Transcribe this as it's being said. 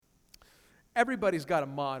Everybody's got a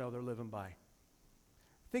motto they're living by.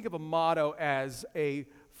 Think of a motto as a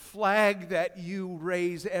flag that you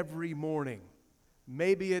raise every morning.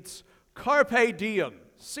 Maybe it's Carpe Diem,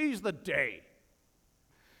 seize the day.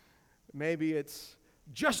 Maybe it's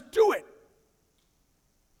just do it.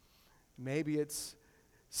 Maybe it's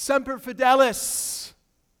Semper Fidelis,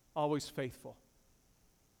 always faithful.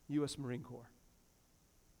 U.S. Marine Corps.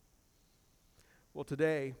 Well,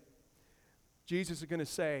 today, Jesus is going to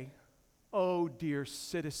say, "Oh, dear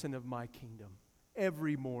citizen of my kingdom,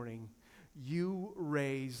 every morning you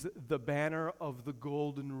raise the banner of the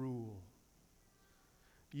golden rule.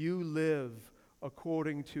 You live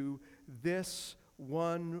according to this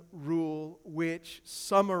one rule which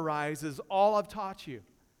summarizes all I've taught you.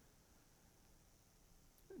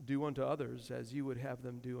 Do unto others as you would have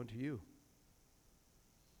them do unto you."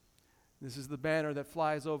 This is the banner that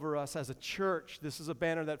flies over us as a church. This is a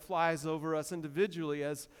banner that flies over us individually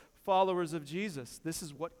as followers of Jesus. This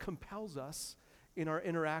is what compels us in our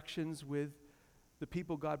interactions with the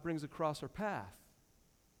people God brings across our path.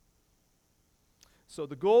 So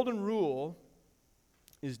the golden rule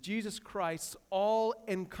is Jesus Christ's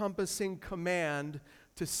all-encompassing command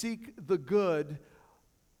to seek the good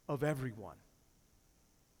of everyone.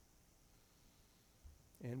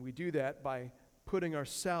 And we do that by putting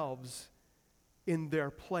ourselves in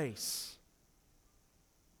their place,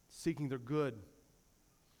 seeking their good.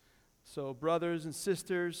 So, brothers and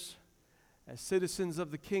sisters, as citizens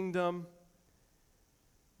of the kingdom,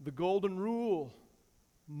 the golden rule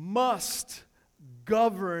must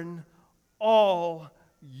govern all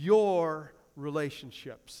your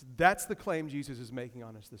relationships. That's the claim Jesus is making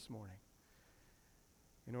on us this morning.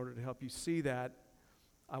 In order to help you see that,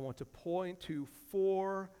 I want to point to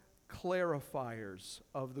 4 clarifiers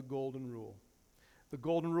of the golden rule. The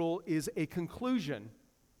golden rule is a conclusion.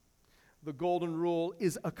 The golden rule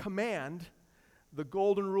is a command. The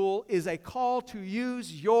golden rule is a call to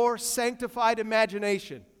use your sanctified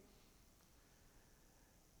imagination.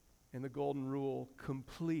 And the golden rule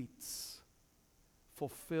completes,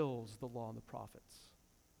 fulfills the law and the prophets.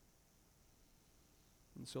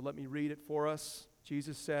 And so let me read it for us.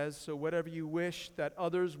 Jesus says, "So whatever you wish that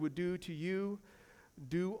others would do to you,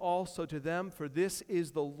 do also to them, for this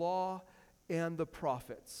is the law and the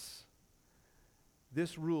prophets."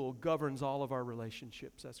 This rule governs all of our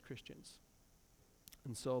relationships as Christians.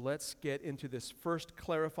 And so let's get into this first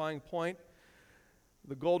clarifying point.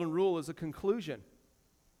 The golden rule is a conclusion.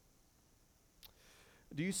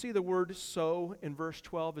 Do you see the word "so" in verse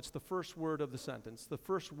 12? It's the first word of the sentence, the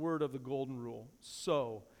first word of the golden rule.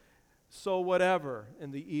 So. So whatever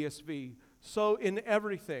in the ESV. So in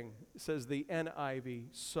everything, says the NIV,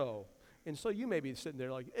 so. And so you may be sitting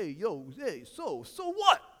there like, hey, so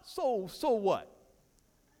what? So what?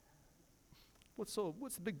 What's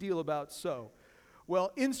the big deal about so?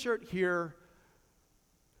 Well, insert here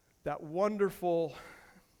that wonderful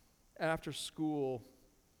after-school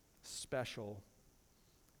special,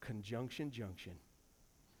 Conjunction Junction.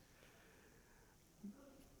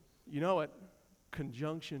 You know it.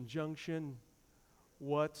 Conjunction Junction,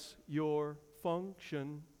 what's your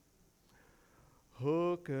function?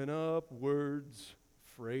 Hooking up words,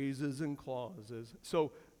 phrases, and clauses.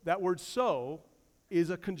 So that word "so" is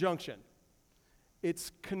a conjunction.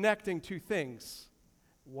 It's connecting two things.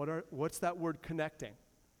 What's that word connecting?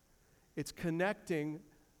 It's connecting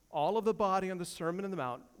all of the body on the Sermon on the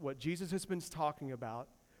Mount, what Jesus has been talking about,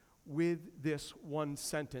 with this one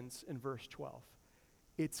sentence in verse 12.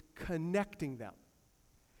 It's connecting them.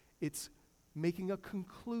 It's making a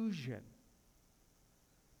conclusion.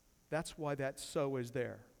 That's why that "so" is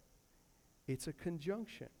there. It's a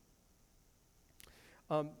conjunction.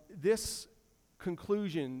 This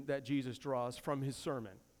conclusion that Jesus draws from his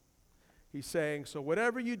sermon, he's saying, so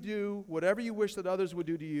whatever you do, whatever you wish that others would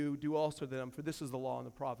do to you, do also to them, for this is the law and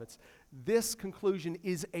the prophets. This conclusion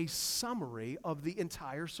is a summary of the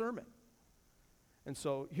entire sermon. And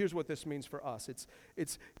so here's what this means for us.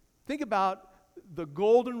 It's think about the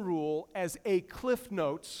golden rule as a cliff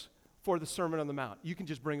notes for the Sermon on the Mount. You can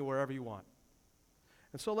just bring it wherever you want.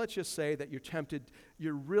 And so let's just say that you're tempted,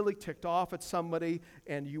 you're really ticked off at somebody,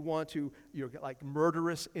 and you're like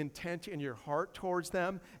murderous intent in your heart towards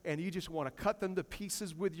them, and you just want to cut them to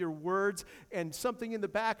pieces with your words, and something in the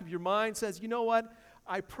back of your mind says, you know what?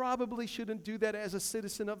 I probably shouldn't do that as a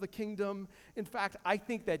citizen of the kingdom. In fact, I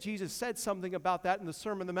think that Jesus said something about that in the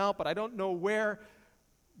Sermon on the Mount, but I don't know where.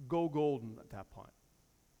 Go golden at that point.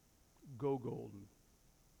 Go golden.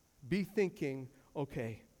 Be thinking,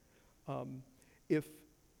 okay,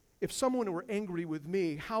 if someone were angry with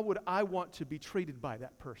me, how would I want to be treated by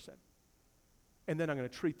that person? And then I'm going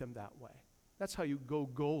to treat them that way. That's how you go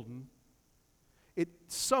golden. It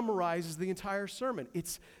summarizes the entire sermon.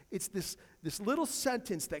 It's this little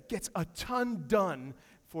sentence that gets a ton done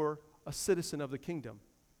for a citizen of the kingdom.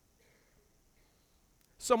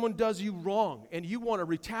 Someone does you wrong, and you want to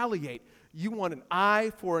retaliate. You want an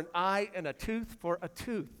eye for an eye and a tooth for a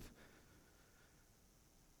tooth.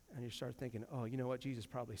 And you start thinking, oh, you know what? Jesus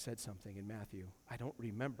probably said something in Matthew. I don't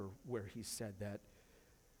remember where he said that.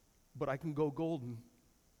 But I can go golden.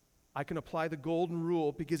 I can apply the golden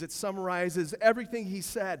rule because it summarizes everything he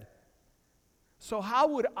said. So how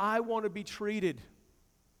would I want to be treated?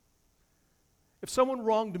 If someone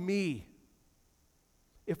wronged me,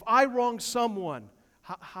 if I wronged someone,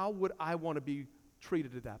 how would I want to be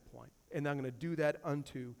treated at that point? And I'm going to do that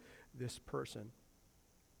unto this person.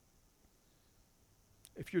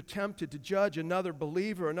 If you're tempted to judge another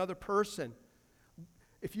believer, another person,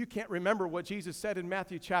 if you can't remember what Jesus said in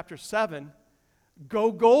Matthew chapter 7,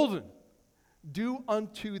 go golden. Do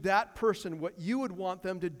unto that person what you would want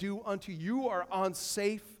them to do unto you. You are on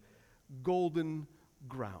safe, golden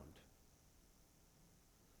ground.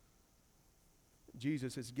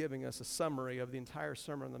 Jesus is giving us a summary of the entire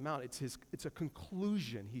Sermon on the Mount. It's a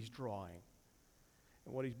conclusion he's drawing.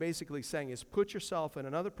 And what he's basically saying is put yourself in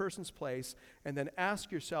another person's place and then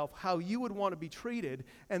ask yourself how you would want to be treated,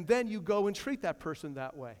 and then you go and treat that person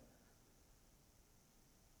that way.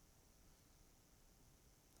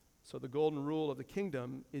 So the golden rule of the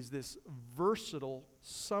kingdom is this versatile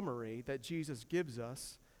summary that Jesus gives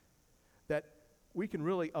us that we can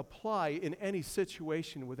really apply in any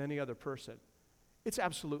situation with any other person. It's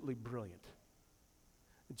absolutely brilliant.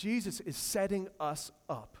 Jesus is setting us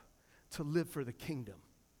up to live for the kingdom.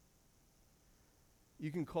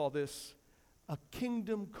 You can call this a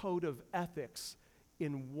kingdom code of ethics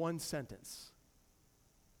in one sentence.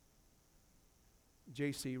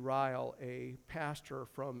 J.C. Ryle, a pastor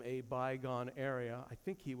from a bygone area, I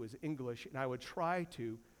think he was English, and I would try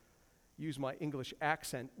to use my English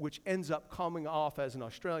accent, which ends up coming off as an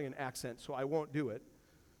Australian accent, so I won't do it.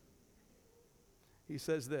 He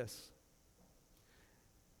says this: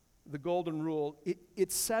 the golden rule,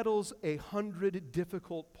 it settles 100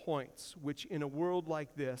 difficult points, which in a world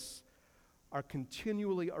like this are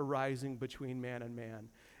continually arising between man and man.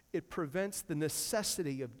 It prevents the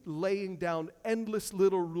necessity of laying down endless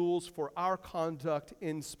little rules for our conduct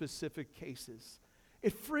in specific cases.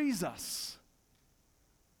 It frees us.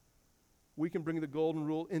 We can bring the golden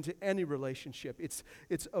rule into any relationship. It's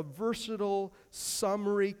a versatile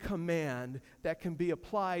summary command that can be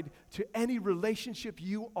applied to any relationship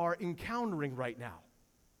you are encountering right now.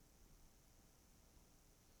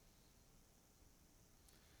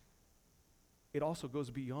 It also goes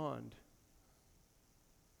beyond.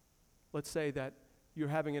 Let's say that you're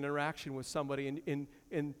having an interaction with somebody,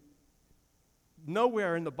 and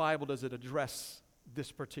nowhere in the Bible does it address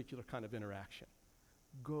this particular kind of interaction.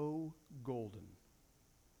 Go golden.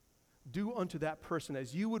 Do unto that person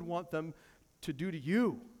as you would want them to do to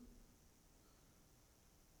you.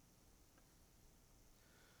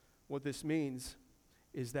 What this means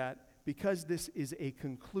is that because this is a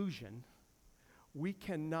conclusion, we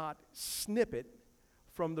cannot snip it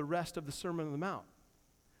from the rest of the Sermon on the Mount.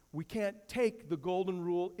 We can't take the golden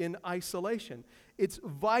rule in isolation. It's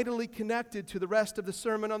vitally connected to the rest of the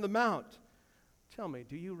Sermon on the Mount. Tell me,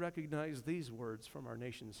 do you recognize these words from our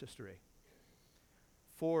nation's history?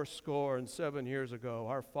 77 years ago,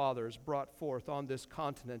 our fathers brought forth on this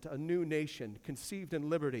continent a new nation conceived in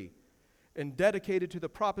liberty and dedicated to the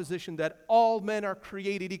proposition that all men are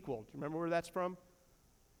created equal. Do you remember where that's from?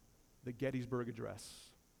 The Gettysburg Address.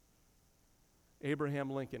 Abraham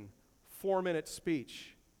Lincoln, 4-minute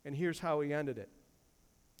speech, and here's how he ended it.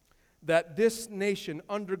 That this nation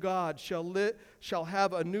under God shall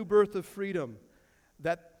have a new birth of freedom,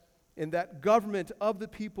 that in that government of the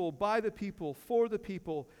people, by the people, for the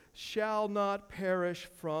people, shall not perish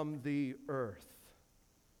from the earth.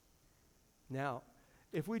 Now,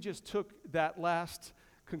 if we just took that last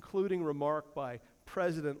concluding remark by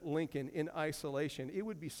President Lincoln in isolation, it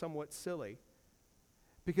would be somewhat silly,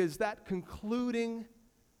 because that concluding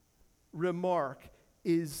remark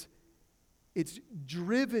it's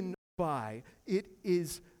driven by, it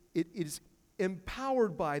is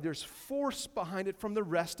empowered by, there's force behind it from the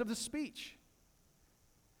rest of the speech.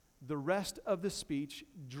 The rest of the speech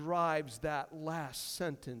drives that last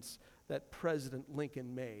sentence that President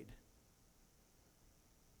Lincoln made.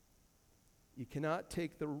 You cannot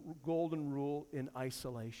take the golden rule in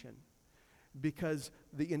isolation, because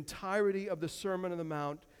the entirety of the Sermon on the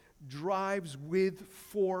Mount drives with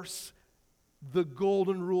force the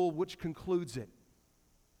golden rule which concludes it.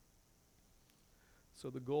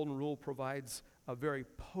 So the golden rule provides a very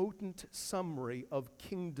potent summary of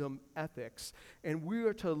kingdom ethics. And we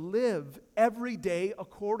are to live every day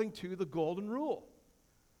according to the golden rule.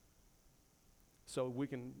 So we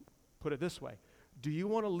can put it this way. Do you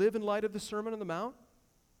want to live in light of the Sermon on the Mount?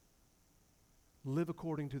 Live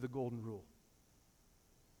according to the golden rule.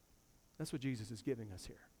 That's what Jesus is giving us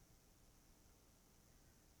here.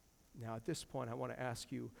 Now, at this point, I want to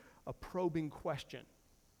ask you a probing question.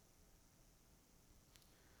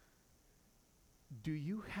 Do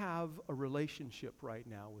you have a relationship right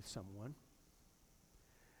now with someone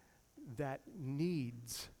that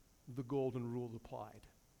needs the golden rule applied?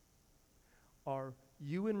 Are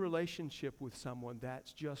you in relationship with someone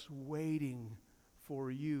that's just waiting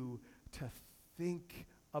for you to think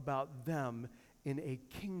about them in a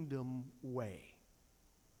kingdom way?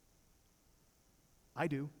 I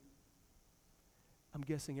do. I'm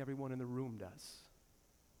guessing everyone in the room does.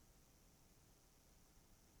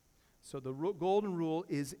 So the golden rule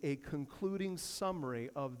is a concluding summary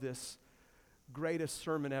of this greatest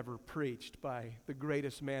sermon ever preached by the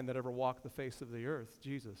greatest man that ever walked the face of the earth,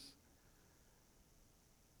 Jesus.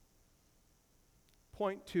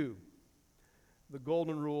 Point 2, the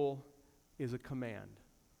golden rule is a command.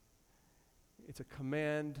 It's a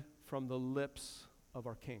command from the lips of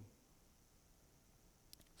our King.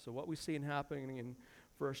 So what we see happening in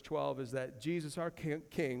verse 12 is that Jesus, our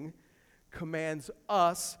King, commands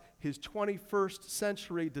us, his 21st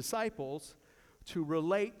century disciples, to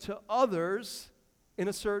relate to others in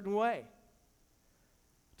a certain way.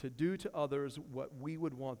 To do to others what we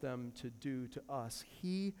would want them to do to us.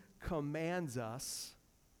 He commands us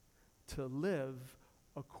to live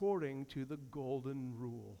according to the golden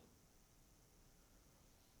rule.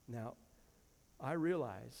 Now, I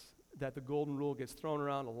realize that the golden rule gets thrown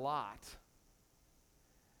around a lot.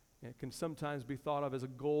 It can sometimes be thought of as a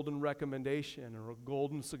golden recommendation or a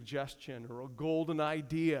golden suggestion or a golden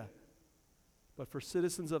idea. But for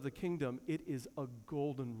citizens of the kingdom, it is a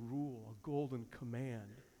golden rule, a golden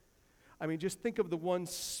command. I mean, just think of the one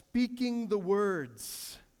speaking the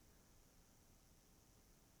words.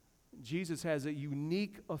 Jesus has a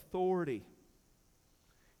unique authority.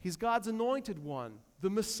 He's God's anointed one, the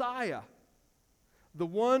Messiah, the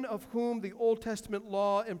one of whom the Old Testament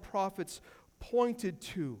law and prophets pointed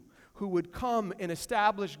to, who would come and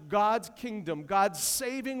establish God's kingdom, God's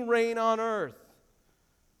saving reign on earth.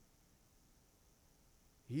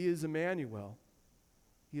 He is Emmanuel.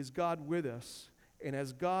 He is God with us. And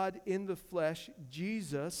as God in the flesh,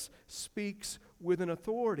 Jesus speaks with an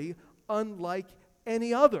authority unlike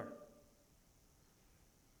any other.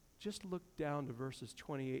 Just look down to verses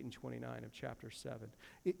 28 and 29 of chapter 7.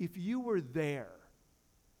 If you were there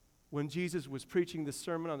when Jesus was preaching the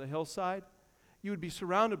Sermon on the Hillside, you would be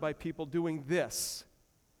surrounded by people doing this.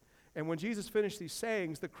 And when Jesus finished these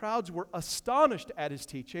sayings, the crowds were astonished at his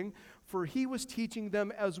teaching, for he was teaching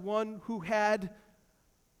them as one who had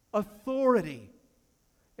authority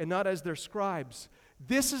and not as their scribes.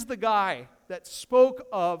 This is the guy that spoke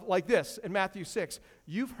of, like this in Matthew 6,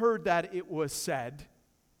 you've heard that it was said,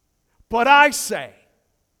 but I say.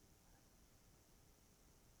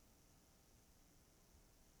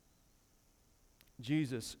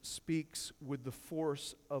 Jesus speaks with the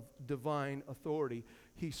force of divine authority.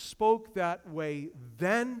 He spoke that way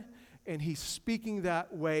then, and he's speaking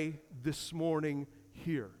that way this morning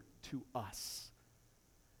here to us.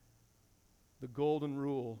 The golden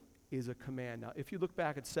rule is a command. Now, if you look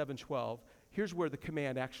back at 7:12, here's where the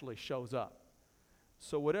command actually shows up.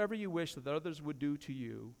 So whatever you wish that others would do to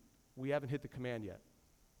you, we haven't hit the command yet.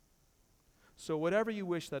 So whatever you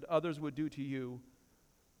wish that others would do to you,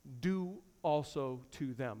 do also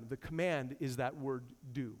to them. The command is that word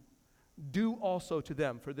do. Do also to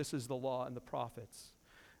them, for this is the law and the prophets.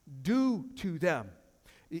 Do to them.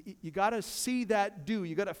 You got to see that do.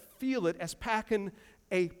 You got to feel it as packing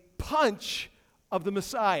a punch of the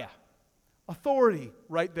Messiah. Authority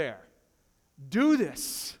right there. Do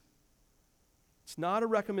this. It's not a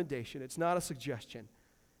recommendation. It's not a suggestion.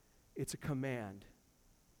 It's a command.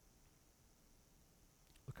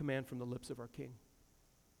 A command from the lips of our King.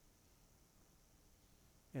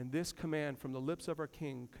 And this command from the lips of our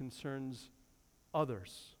King concerns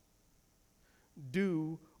others.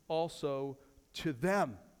 Do also to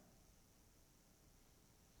them.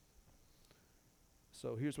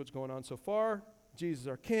 So here's what's going on so far. Jesus,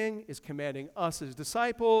 our King, is commanding us, his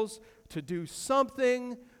disciples, to do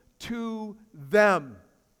something to them.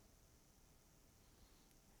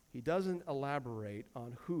 He doesn't elaborate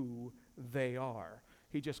on who they are.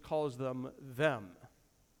 He just calls them them.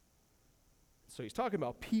 So he's talking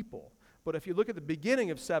about people. But if you look at the beginning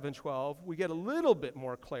of 7:12, we get a little bit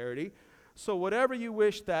more clarity. So whatever you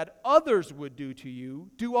wish that others would do to you,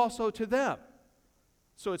 do also to them.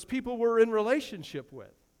 So it's people we're in relationship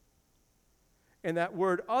with. And that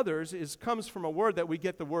word others comes from a word that we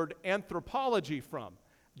get the word anthropology from.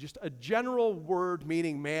 Just a general word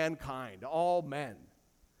meaning mankind, all men.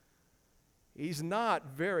 He's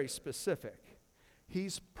not very specific.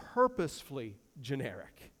 He's purposefully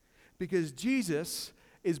generic because Jesus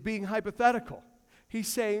is being hypothetical. He's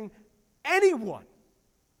saying anyone,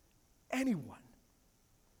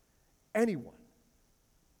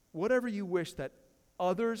 whatever you wish that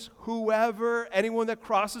others, whoever, anyone that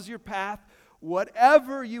crosses your path,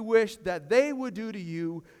 whatever you wish that they would do to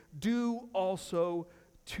you, do also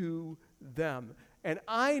to them. And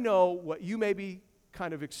I know what you may be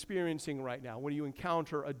kind of experiencing right now when you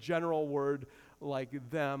encounter a general word like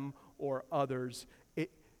them or others.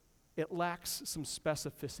 It lacks some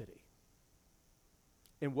specificity.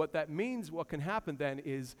 And what that means, what can happen then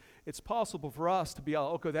is it's possible for us to be,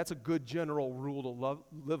 okay, that's a good general rule to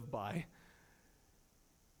live by.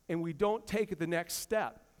 And we don't take it the next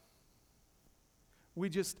step. We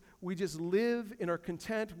just live and are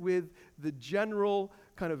content with the general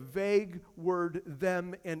kind of vague word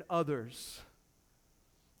them and others.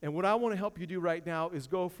 And what I want to help you do right now is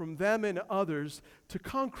go from them and others to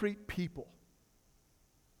concrete people.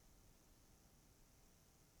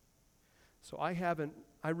 So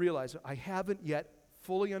I realize I haven't yet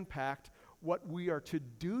fully unpacked what we are to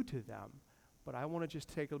do to them, but I want to just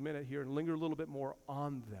take a minute here and linger a little bit more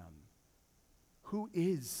on them. Who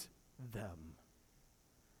is them?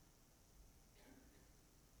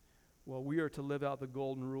 Well, we are to live out the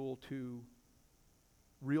golden rule to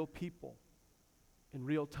real people in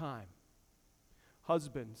real time.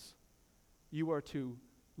 Husbands, you are to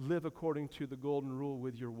live according to the golden rule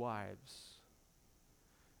with your wives,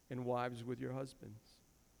 and wives with your husbands.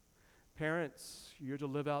 Parents, you're to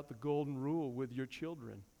live out the golden rule with your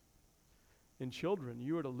children. And children,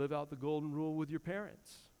 you are to live out the golden rule with your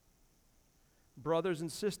parents. Brothers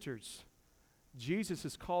and sisters, Jesus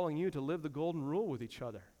is calling you to live the golden rule with each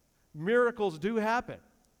other. Miracles do happen.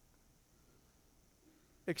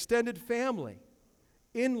 Extended family,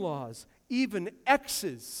 in-laws, even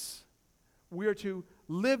exes, we are to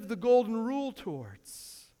live the golden rule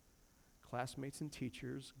towards. Classmates and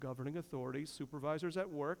teachers, governing authorities, supervisors at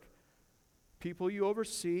work, people you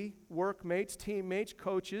oversee, workmates, teammates,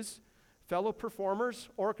 coaches, fellow performers,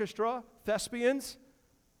 orchestra, thespians,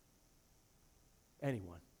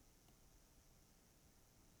 anyone.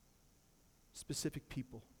 Specific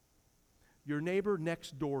people. Your neighbor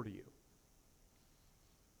next door to you.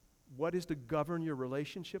 What is to govern your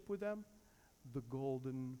relationship with them? The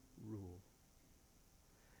golden rule.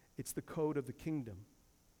 It's the code of the kingdom.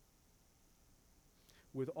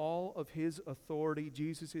 With all of his authority,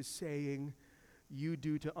 Jesus is saying, you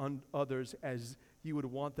do to others as you would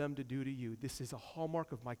want them to do to you. This is a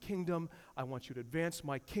hallmark of my kingdom. I want you to advance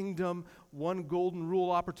my kingdom one golden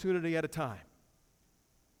rule opportunity at a time.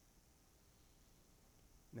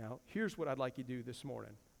 Now, here's what I'd like you to do this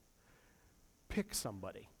morning. Pick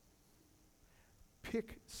somebody.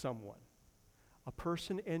 Pick someone. A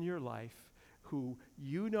person in your life who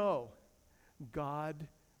you know God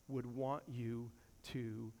would want you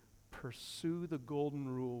to pursue the golden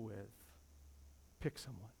rule with. Pick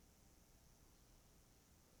someone.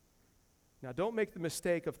 Now, don't make the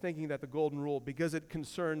mistake of thinking that the golden rule, because it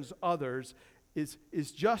concerns others, is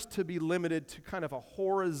just to be limited to kind of a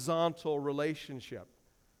horizontal relationship.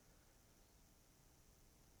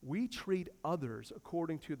 We treat others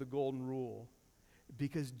according to the golden rule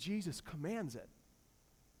because Jesus commands it.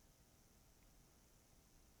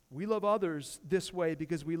 We love others this way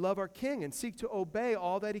because we love our King and seek to obey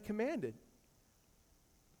all that he commanded.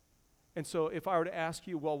 And so if I were to ask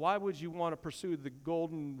you, well, why would you want to pursue the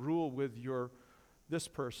golden rule with this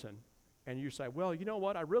person? And you say, well, you know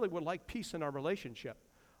what? I really would like peace in our relationship.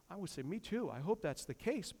 I would say, me too. I hope that's the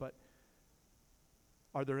case. But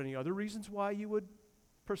are there any other reasons why you would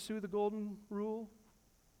pursue the golden rule?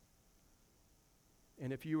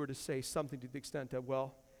 And if you were to say something to the extent that,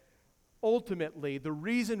 well, ultimately, the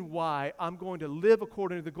reason why I'm going to live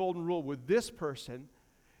according to the golden rule with this person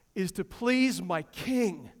is to please my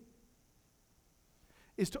King,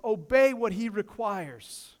 is to obey what he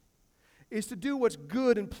requires, is to do what's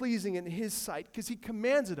good and pleasing in his sight because he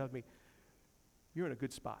commands it of me. You're in a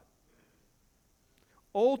good spot.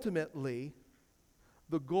 Ultimately,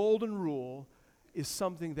 the golden rule is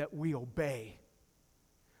something that we obey.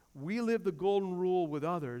 We live the golden rule with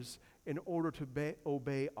others in order to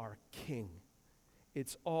obey our King.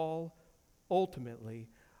 It's all ultimately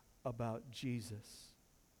about Jesus.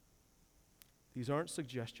 These aren't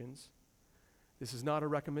suggestions. This is not a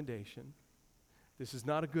recommendation. This is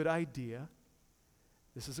not a good idea.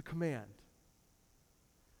 This is a command.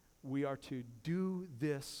 We are to do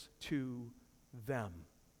this to them.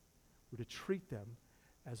 We're to treat them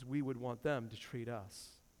as we would want them to treat us.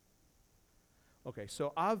 Okay,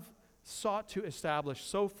 so I've sought to establish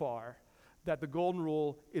so far that the golden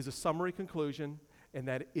rule is a summary conclusion and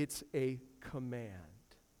that it's a command.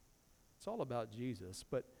 It's all about Jesus,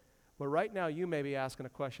 but right now you may be asking a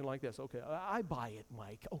question like this. Okay, I buy it,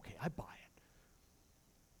 Mike. Okay, I buy it.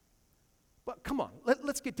 But come on,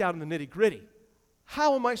 let's get down to the nitty-gritty.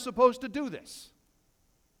 How am I supposed to do this?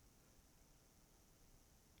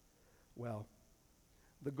 Well,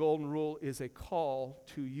 the golden rule is a call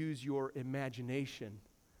to use your imagination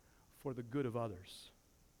for the good of others.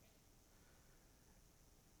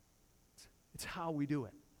 It's how we do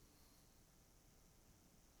it.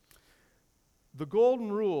 The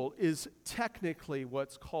golden rule is technically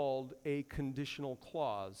what's called a conditional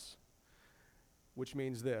clause, which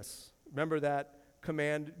means this. Remember that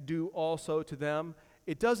command, do also to them?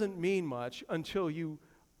 It doesn't mean much until you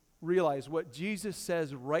realize what Jesus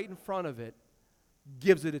says right in front of it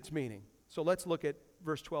gives it its meaning. So let's look at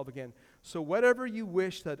verse 12 again. So whatever you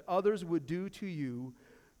wish that others would do to you,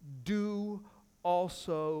 do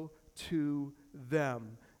also to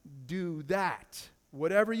them. Do that.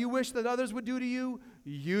 Whatever you wish that others would do to you,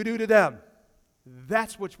 you do to them.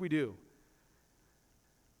 That's what we do.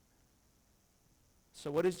 So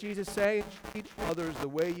what does Jesus say? Treat others the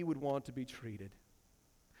way you would want to be treated.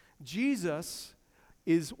 Jesus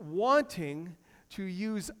is wanting to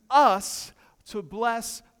use us to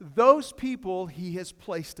bless those people he has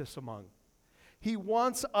placed us among. He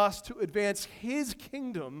wants us to advance his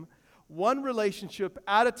kingdom one relationship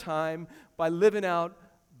at a time by living out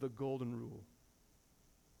the golden rule.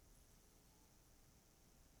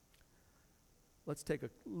 Let's take a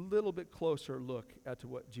little bit closer look at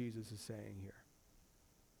what Jesus is saying here.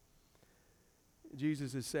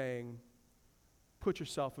 Jesus is saying, put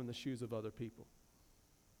yourself in the shoes of other people.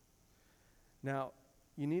 Now,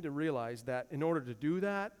 you need to realize that in order to do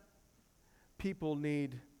that, people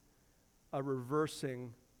need a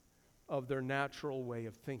reversing of their natural way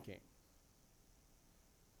of thinking.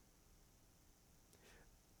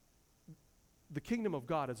 The kingdom of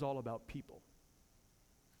God is all about people.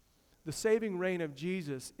 The saving reign of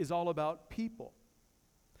Jesus is all about people.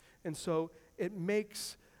 And so it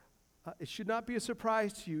should not be a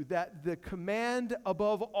surprise to you that the command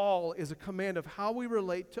above all is a command of how we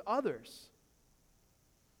relate to others.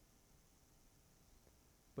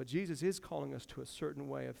 But Jesus is calling us to a certain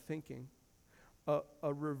way of thinking,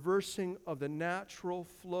 a reversing of the natural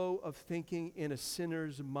flow of thinking in a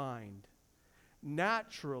sinner's mind.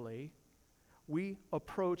 Naturally, we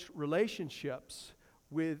approach relationships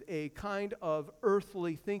with a kind of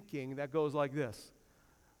earthly thinking that goes like this.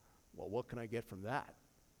 Well, what can I get from that?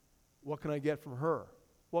 What can I get from her?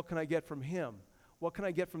 What can I get from him? What can I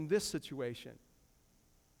get from this situation?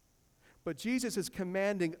 But Jesus is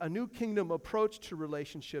commanding a new kingdom approach to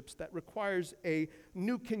relationships that requires a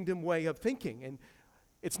new kingdom way of thinking. And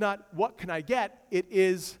it's not what can I get, it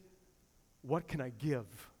is what can I give?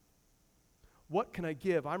 What can I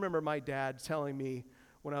give? I remember my dad telling me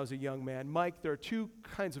when I was a young man, Mike, there are two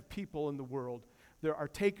kinds of people in the world. There are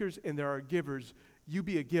takers and there are givers. You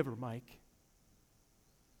be a giver, Mike.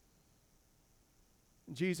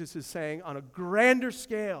 Jesus is saying, on a grander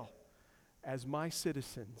scale, as my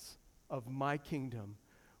citizens of my kingdom,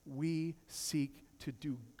 we seek to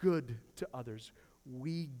do good to others.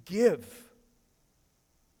 We give.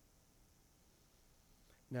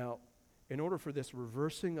 Now, in order for this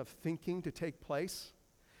reversing of thinking to take place,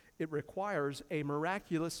 it requires a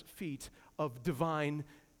miraculous feat of divine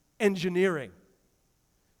engineering.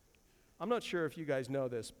 I'm not sure if you guys know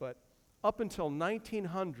this, but up until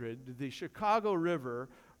 1900, the Chicago River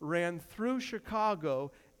ran through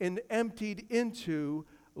Chicago and emptied into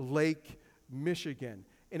Lake Michigan.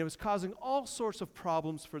 And it was causing all sorts of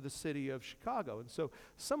problems for the city of Chicago. And so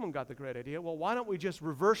someone got the great idea, well, why don't we just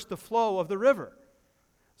reverse the flow of the river?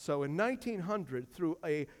 So in 1900, through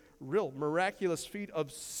a real miraculous feat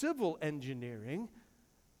of civil engineering,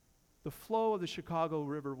 the flow of the Chicago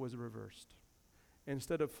River was reversed.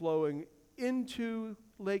 Instead of flowing into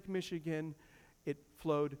Lake Michigan, it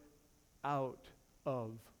flowed out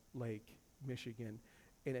of Lake Michigan,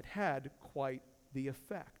 and it had quite the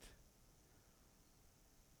effect.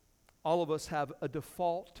 All of us have a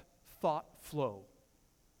default thought flow.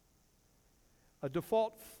 A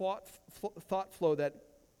default thought flow that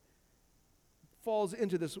falls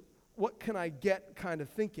into this what can I get kind of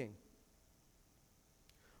thinking.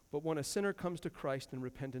 But when a sinner comes to Christ in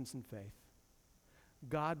repentance and faith,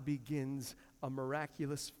 God begins a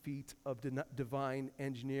miraculous feat of divine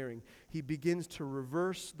engineering. He begins to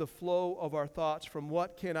reverse the flow of our thoughts from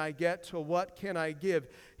what can I get to what can I give.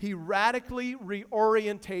 He radically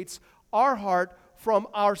reorientates our heart from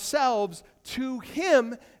ourselves to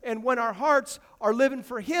Him, and when our hearts are living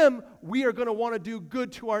for Him, we are going to want to do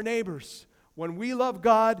good to our neighbors. When we love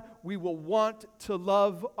God, we will want to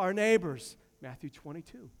love our neighbors. Matthew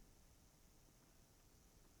 22.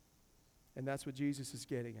 And that's what Jesus is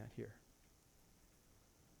getting at here.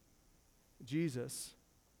 Jesus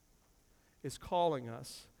is calling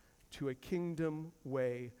us to a kingdom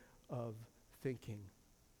way of thinking.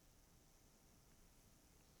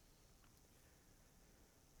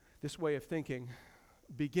 This way of thinking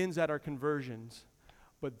begins at our conversions,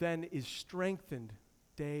 but then is strengthened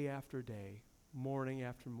day after day, morning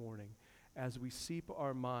after morning, as we seep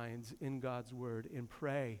our minds in God's Word and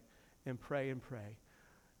pray and pray and pray.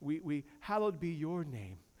 We hallowed be your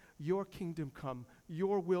name, your kingdom come,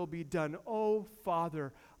 your will be done. Oh,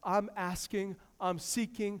 Father, I'm asking, I'm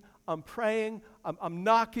seeking, I'm praying, I'm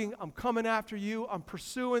knocking, I'm coming after you, I'm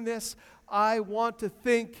pursuing this. I want to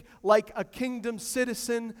think like a kingdom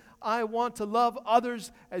citizen. I want to love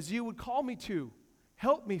others as you would call me to.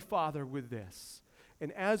 Help me, Father, with this.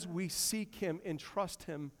 And as we seek Him and trust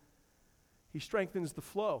Him, He strengthens the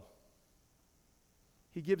flow.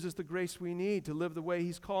 He gives us the grace we need to live the way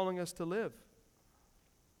He's calling us to live.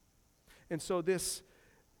 And so this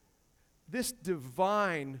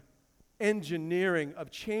divine engineering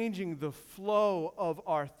of changing the flow of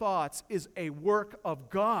our thoughts is a work of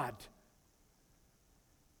God.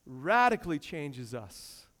 Radically changes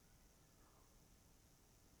us.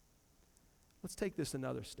 Let's take this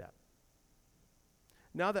another step.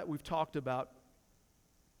 Now that we've talked about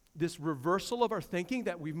this reversal of our thinking,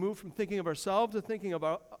 that we've moved from thinking of ourselves to thinking of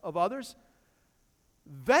others,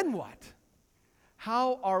 then what?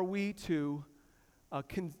 How are we to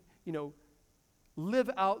live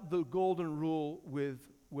out the golden rule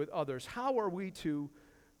with others? How are we to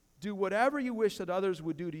do whatever you wish that others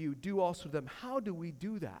would do to you, do also to them? How do we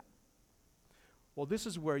do that? Well, this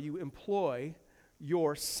is where you employ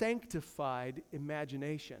your sanctified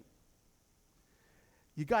imagination.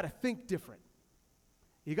 You got to think different.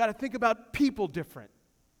 You got to think about people different.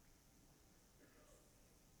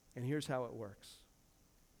 And here's how it works.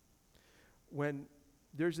 When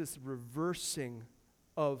there's this reversing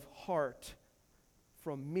of heart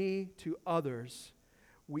from me to others,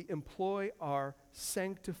 we employ our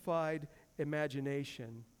sanctified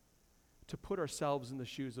imagination to put ourselves in the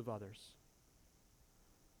shoes of others.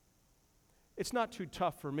 It's not too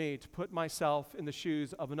tough for me to put myself in the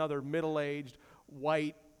shoes of another middle-aged,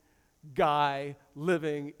 white guy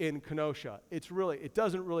living in Kenosha. It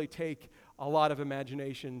doesn't really take a lot of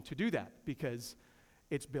imagination to do that because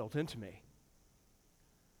it's built into me.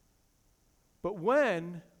 But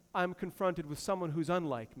when I'm confronted with someone who's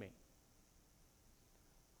unlike me,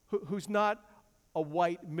 who's not a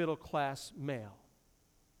white middle-class male,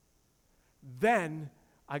 then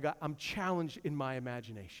I'm challenged in my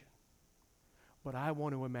imagination. But I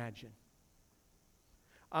want to imagine.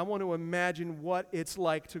 I want to imagine what it's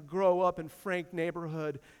like to grow up in Frank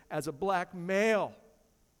neighborhood as a black male.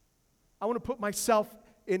 I want to put myself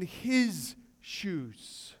in his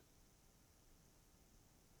shoes.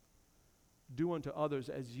 Do unto others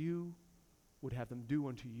as you would have them do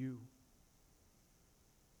unto you.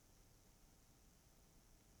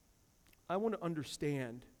 I want to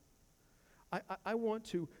understand. I want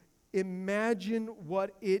to imagine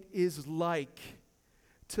what it is like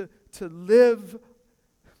to live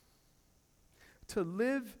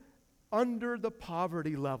under the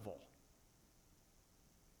poverty level.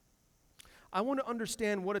 I want to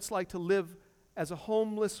understand what it's like to live as a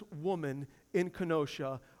homeless woman in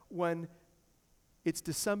Kenosha when it's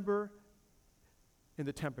December and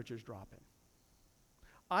the temperature's dropping.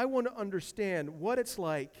 I want to understand what it's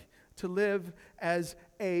like to live as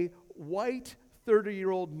a white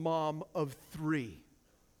 30-year-old mom of 3.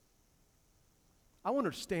 I want to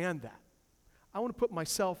understand that. I want to put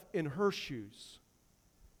myself in her shoes.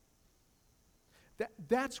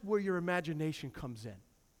 That's where your imagination comes in.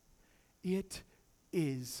 It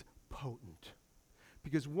is potent.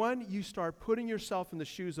 Because when you start putting yourself in the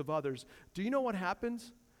shoes of others, do you know what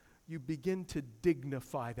happens? You begin to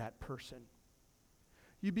dignify that person.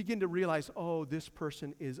 You begin to realize, oh, this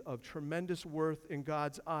person is of tremendous worth in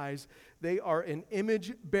God's eyes. They are an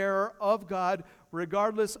image bearer of God,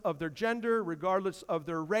 regardless of their gender, regardless of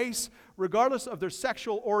their race, regardless of their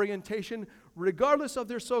sexual orientation, regardless of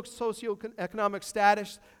their socioeconomic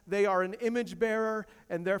status. They are an image bearer,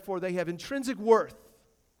 and therefore they have intrinsic worth.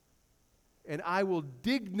 And I will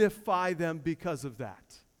dignify them because of that.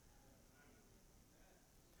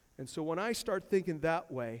 And so when I start thinking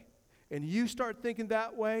that way, and you start thinking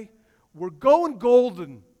that way, we're going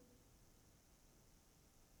golden.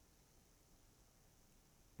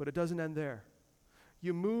 But it doesn't end there.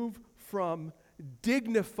 You move from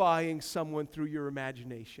dignifying someone through your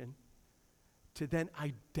imagination to then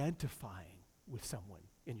identifying with someone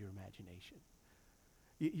in your imagination.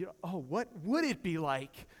 What would it be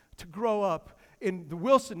like to grow up in the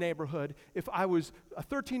Wilson neighborhood if I was a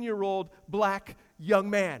 13-year-old black young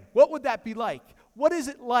man? What would that be like? What is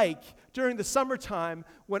it like during the summertime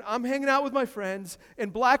when I'm hanging out with my friends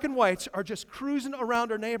and black and whites are just cruising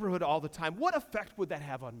around our neighborhood all the time? What effect would that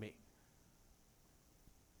have on me?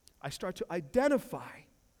 I start to identify.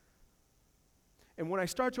 And when I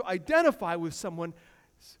start to identify with someone,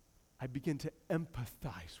 I begin to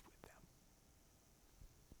empathize with them.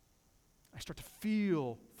 I start to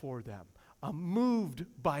feel for them. I'm moved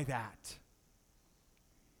by that.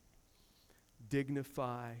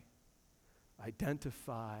 Dignify,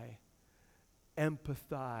 identify,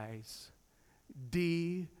 empathize.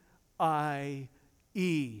 D-I-E.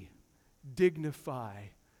 Dignify,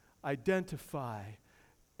 identify,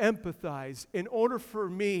 empathize. In order for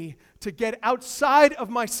me to get outside of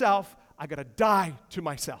myself, I got to die to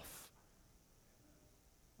myself.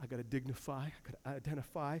 I got to dignify, I got to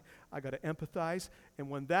identify, I got to empathize. And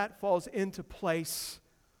when that falls into place,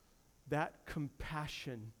 that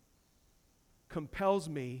compassion compels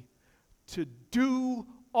me to do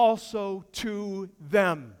also to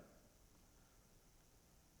them.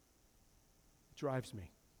 It drives me.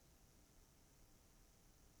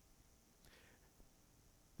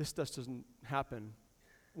 This just doesn't happen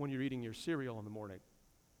when you're eating your cereal in the morning.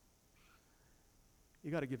 You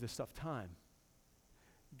got to give this stuff time.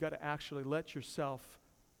 You got to actually let yourself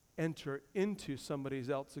enter into somebody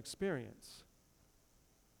else's experience.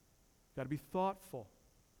 You got to be thoughtful,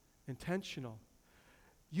 intentional.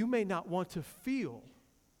 You may not want to feel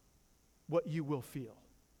what you will feel,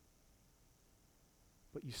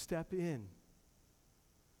 but you step in.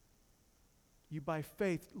 You, by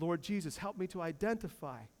faith, Lord Jesus, help me to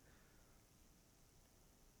identify.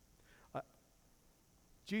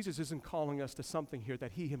 Jesus isn't calling us to something here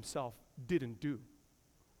that he himself didn't do.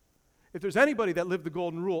 If there's anybody that lived the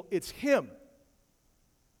golden rule, it's him.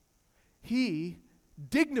 He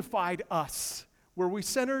dignified us. Were we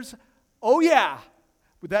sinners? Oh yeah.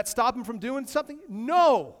 Would that stop him from doing something?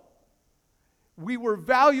 No. We were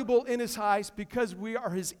valuable in his eyes because we are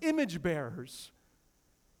his image bearers.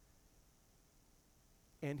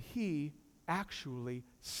 And he actually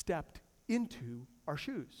stepped into our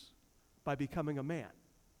shoes by becoming a man.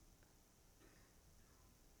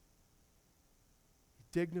 He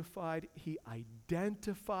dignified, he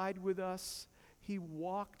identified with us. He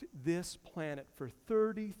walked this planet for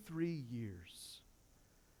 33 years.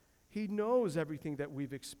 He knows everything that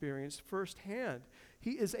we've experienced firsthand.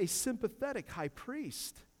 He is a sympathetic high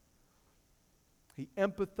priest. He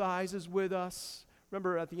empathizes with us.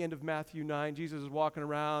 Remember at the end of Matthew 9, Jesus is walking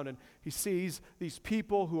around and he sees these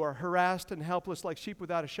people who are harassed and helpless like sheep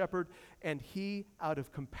without a shepherd, and he, out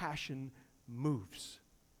of compassion, moves.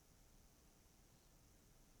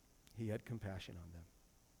 He had compassion on them.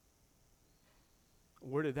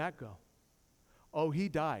 Where did that go? Oh, he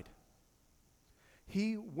died.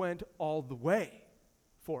 He went all the way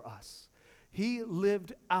for us. He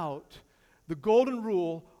lived out the golden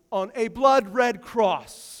rule on a blood-red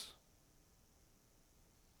cross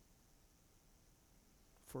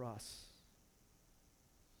for us.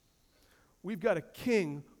 We've got a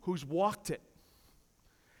king who's walked it.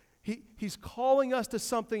 He's calling us to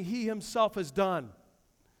something he himself has done.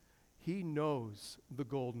 He knows the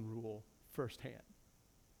golden rule firsthand.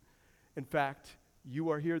 In fact, you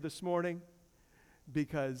are here this morning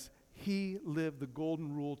because he lived the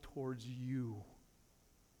golden rule towards you.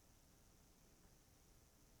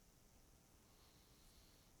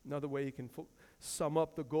 Another way you can sum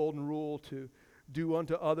up the golden rule to do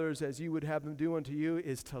unto others as you would have them do unto you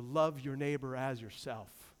is to love your neighbor as yourself.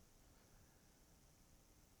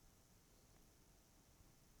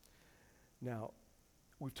 Now,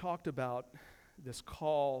 we've talked about this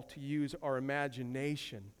call to use our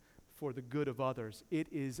imagination for the good of others. It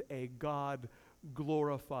is a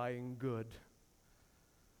God-glorifying good.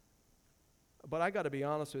 But I got to be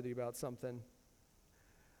honest with you about something.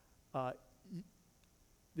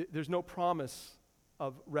 There's no promise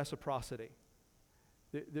of reciprocity.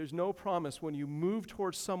 There's no promise when you move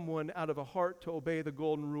towards someone out of a heart to obey the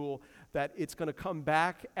golden rule that it's going to come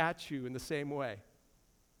back at you in the same way.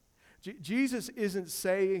 Jesus isn't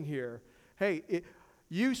saying here, hey,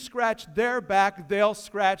 you scratch their back, they'll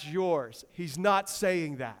scratch yours. He's not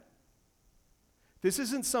saying that. This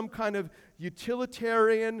isn't some kind of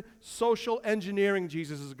utilitarian social engineering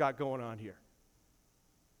Jesus has got going on here.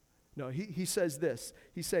 No, he says this.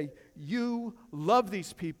 He say, you love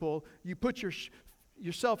these people, you put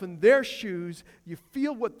yourself in their shoes, you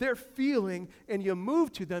feel what they're feeling, and you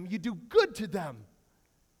move to them, you do good to them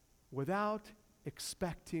without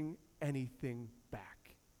expecting anything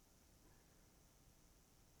back.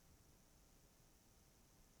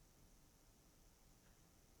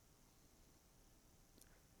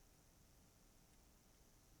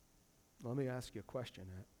 Let me ask you a question.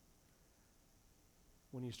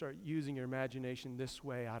 When you start using your imagination this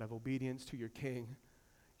way out of obedience to your king,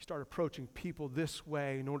 you start approaching people this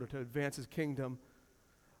way in order to advance his kingdom,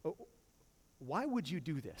 why would you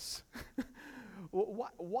do this?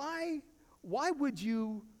 Why would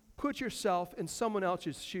you put yourself in someone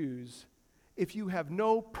else's shoes if you have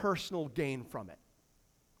no personal gain from it?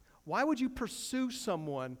 Why would you pursue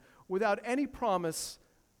someone without any promise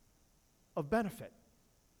of benefit?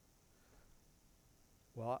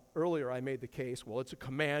 Well, earlier I made the case, well, it's a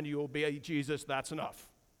command, you obey Jesus, that's enough.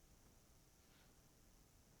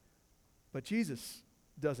 But Jesus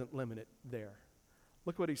doesn't limit it there.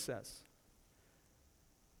 Look what he says.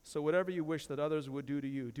 So whatever you wish that others would do to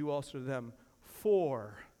you, do also to them.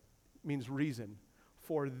 For, means reason.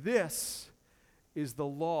 For this is the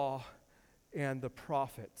law and the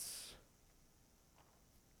prophets.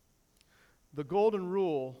 The golden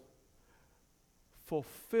rule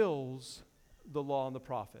fulfills the law and the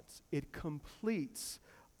prophets. It completes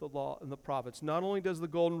the law and the prophets. Not only does the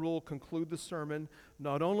golden rule conclude the sermon,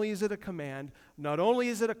 not only is it a command, not only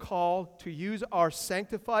is it a call to use our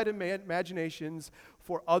sanctified imaginations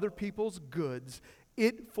for other people's goods,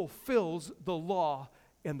 it fulfills the law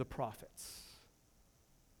and the prophets.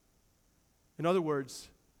 In other words,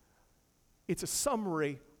 it's a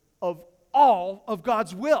summary of all of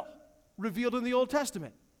God's will revealed in the Old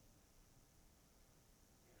Testament.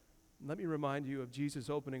 Let me remind you of Jesus'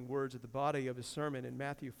 opening words at the body of his sermon in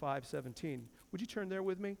Matthew 5:17. Would you turn there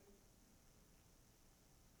with me?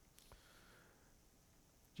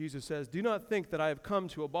 Jesus says, "Do not think that I have come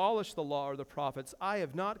to abolish the law or the prophets. I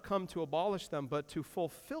have not come to abolish them, but to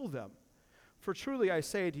fulfill them. For truly I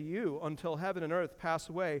say to you, until heaven and earth pass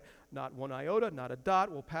away, not one iota, not a dot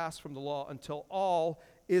will pass from the law until all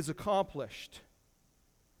is accomplished."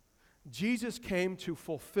 Jesus came to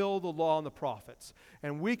fulfill the law and the prophets.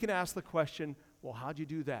 And we can ask the question, well, how'd you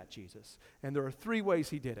do that, Jesus? And there are three ways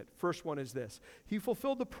he did it. First one is this. He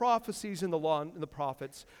fulfilled the prophecies in the law and the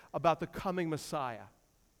prophets about the coming Messiah.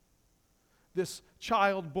 This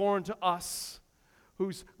child born to us,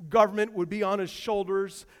 whose government would be on his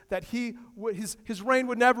shoulders, that his reign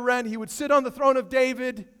would never end. He would sit on the throne of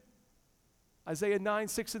David. Isaiah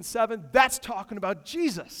 9:6-7, that's talking about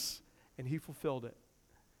Jesus. And he fulfilled it.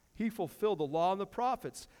 He fulfilled the law and the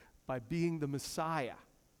prophets by being the Messiah.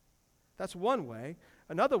 That's one way.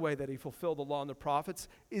 Another way that he fulfilled the law and the prophets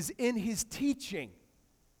is in his teaching.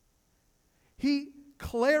 He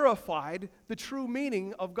clarified the true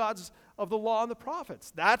meaning of the law and the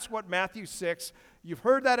prophets. That's what Matthew 6, you've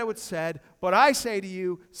heard that it was said, but I say to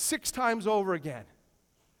you 6 times over again.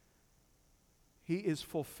 He is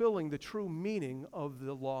fulfilling the true meaning of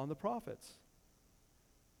the law and the prophets.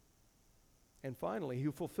 And finally,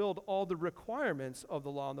 he fulfilled all the requirements of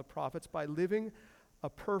the law and the prophets by living a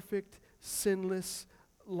perfect, sinless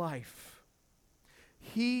life.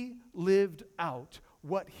 He lived out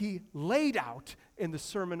what he laid out in the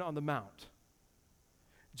Sermon on the Mount.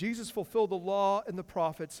 Jesus fulfilled the law and the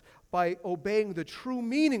prophets by obeying the true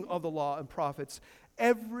meaning of the law and prophets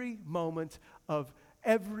every moment of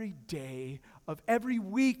every day, of every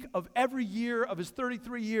week, of every year of his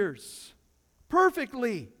 33 years.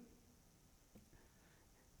 Perfectly.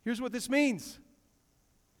 Here's what this means.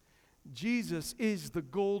 Jesus is the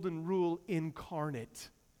golden rule incarnate.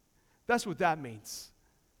 That's what that means.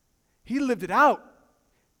 He lived it out.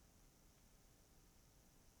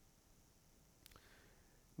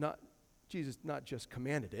 Jesus not just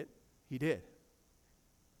commanded it, he did.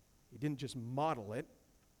 He didn't just model it,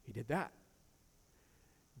 he did that.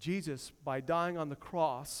 Jesus, by dying on the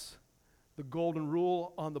cross, the golden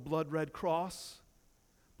rule on the blood-red cross,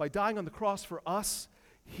 by dying on the cross for us,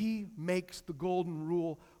 he makes the golden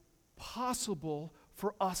rule possible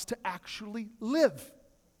for us to actually live.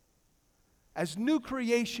 As new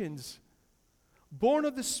creations, born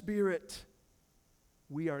of the Spirit,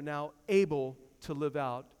 we are now able to live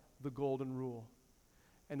out the golden rule.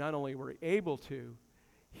 And not only were we able to,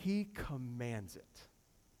 he commands it.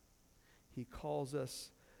 He calls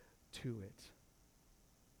us to it.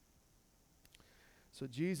 So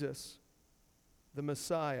Jesus, the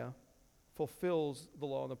Messiah, fulfills the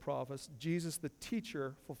law and the prophets. Jesus, the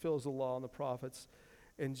teacher, fulfills the law and the prophets.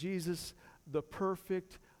 And Jesus, the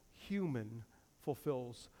perfect human,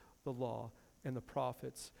 fulfills the law and the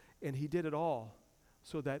prophets. And he did it all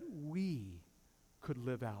so that we could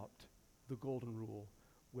live out the golden rule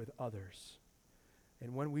with others.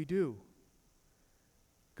 And when we do,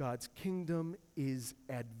 God's kingdom is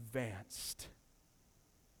advanced.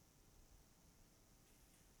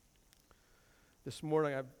 This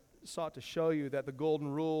morning I've sought to show you that the golden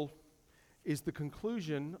rule is the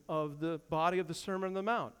conclusion of the body of the Sermon on the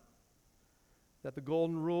Mount. That the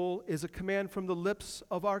golden rule is a command from the lips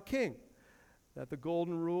of our King. That the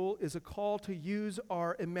golden rule is a call to use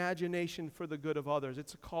our imagination for the good of others.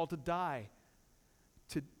 It's a call to die,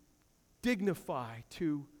 to dignify,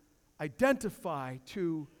 to identify,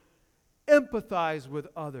 to empathize with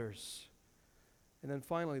others. And then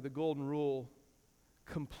finally, the golden rule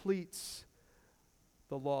completes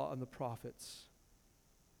the law and the prophets.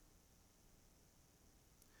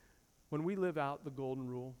 When we live out the golden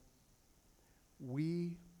rule,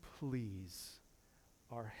 we please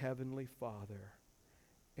our Heavenly Father,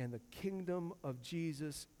 and the kingdom of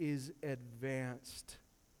Jesus is advanced.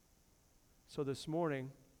 So this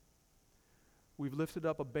morning, we've lifted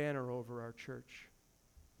up a banner over our church,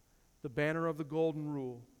 the banner of the golden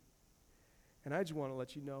rule. And I just want to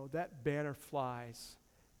let you know that banner flies.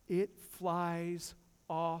 It flies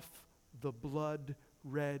off the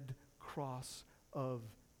blood-red cross of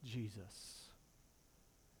Jesus.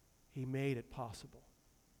 He made it possible.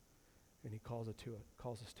 And he calls us to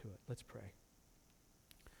it. Let's pray.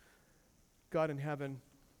 God in heaven,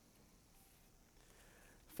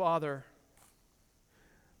 Father,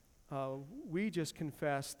 we just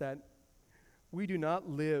confess that we do not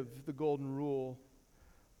live the golden rule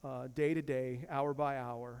day to day, hour by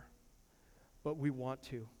hour, but we want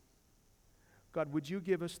to. God, would you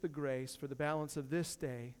give us the grace for the balance of this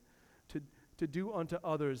day to do unto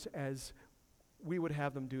others as we would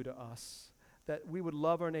have them do to us, that we would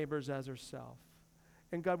love our neighbors as ourselves.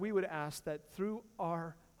 And God, we would ask that through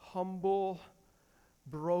our humble,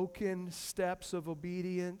 broken steps of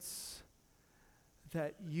obedience,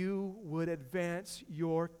 that you would advance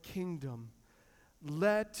your kingdom.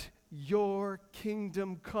 Let your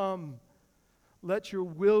kingdom come. Let your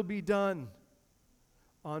will be done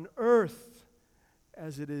on earth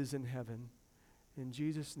as it is in heaven. In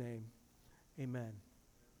Jesus' name, amen.